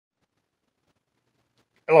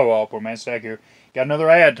Hello all, poor man Stack here. Got another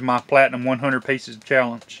add to my Platinum 100 Pieces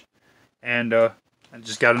Challenge. And I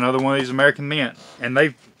just got another one of these American Mint. And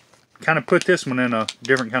they've kind of put this one in a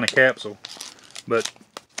different kind of capsule. But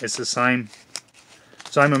it's the same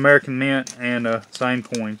American Mint and same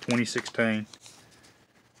coin, 2016.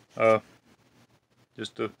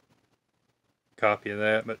 Just a copy of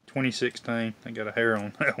that, but 2016. I got a hair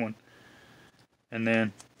on that one. And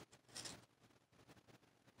then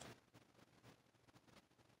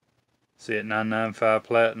see it 995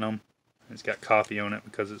 Platinum. It's got coffee on it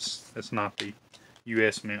because it's not the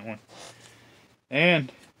US Mint one.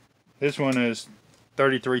 And this one is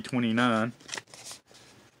 33.29.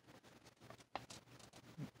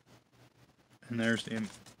 And there's the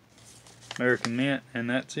American Mint, and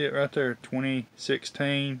that's it right there.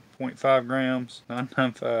 2016, 0.5 grams,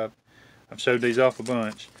 995. I've showed these off a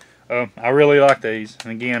bunch. I really like these.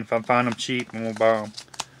 And again, if I find them cheap, I'm gonna buy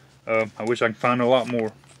them. I wish I could find a lot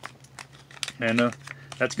more. And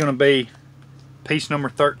that's going to be piece number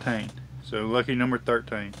 13. So lucky number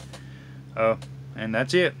 13. And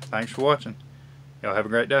that's it. Thanks for watching. Y'all have a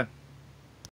great day.